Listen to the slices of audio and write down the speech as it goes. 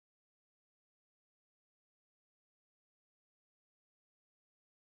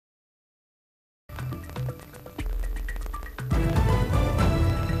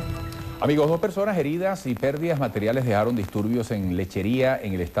Amigos, 2 personas heridas y pérdidas materiales dejaron disturbios en lechería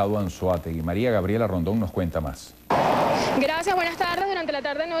en el estado Anzoategui. María Gabriela Rondón nos cuenta más. Gracias, buenas tardes. Durante la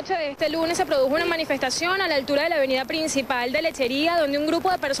tarde-noche de este lunes se produjo una manifestación a la altura de la avenida principal de Lechería, donde un grupo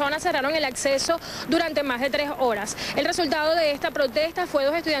de personas cerraron el acceso durante más de 3 horas. El resultado de esta protesta fue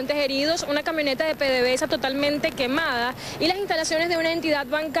 2 estudiantes heridos, una camioneta de PDVSA totalmente quemada y las instalaciones de una entidad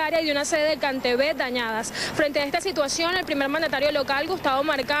bancaria y de una sede del Cantv dañadas. Frente a esta situación, el primer mandatario local, Gustavo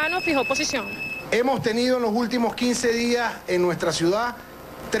Marcano, fijó posición. Hemos tenido en los últimos 15 días en nuestra ciudad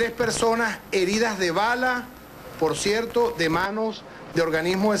 3 personas heridas de bala, por cierto, de manos de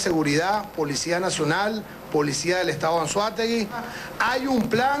organismos de seguridad, Policía Nacional, Policía del Estado de Anzoategui. Hay un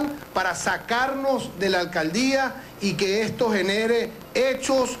plan para sacarnos de la alcaldía y que esto genere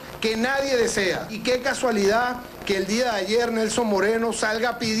hechos que nadie desea. Y qué casualidad que el día de ayer Nelson Moreno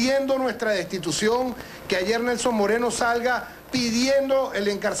salga pidiendo nuestra destitución, que ayer Nelson Moreno salga pidiendo el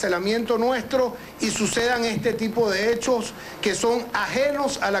encarcelamiento nuestro y sucedan este tipo de hechos que son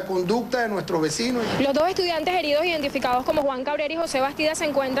ajenos a la conducta de nuestros vecinos. Los 2 estudiantes heridos, identificados como Juan Cabrera y José Bastida, se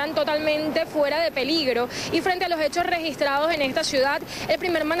encuentran totalmente fuera de peligro y frente a los hechos registrados en esta ciudad, el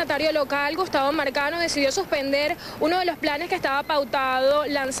primer mandatario local, Gustavo Marcano, decidió suspender uno de los planes que estaba pautado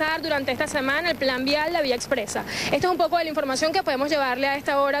lanzar durante esta semana, el plan vial, la vía expresa. Esta es un poco de la información que podemos llevarle a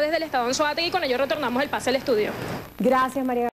esta hora desde el estado de Anzoategui y con ello retornamos el pase al estudio. Gracias, María.